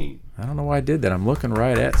 15. I don't know why I did that. I'm looking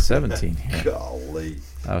right at 17 here. Golly.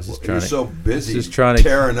 I was just You're trying so busy just trying to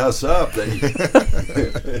tearing us up that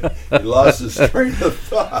he lost his train of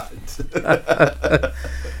thought.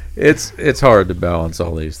 It's hard to balance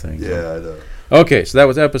all these things. Yeah, I know. Okay, so that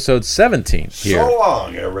was episode 17 here So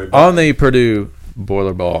long, everybody. on the Purdue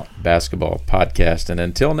Boilerball Basketball Podcast. And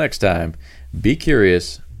until next time, be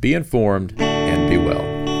curious, be informed, and be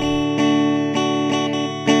well.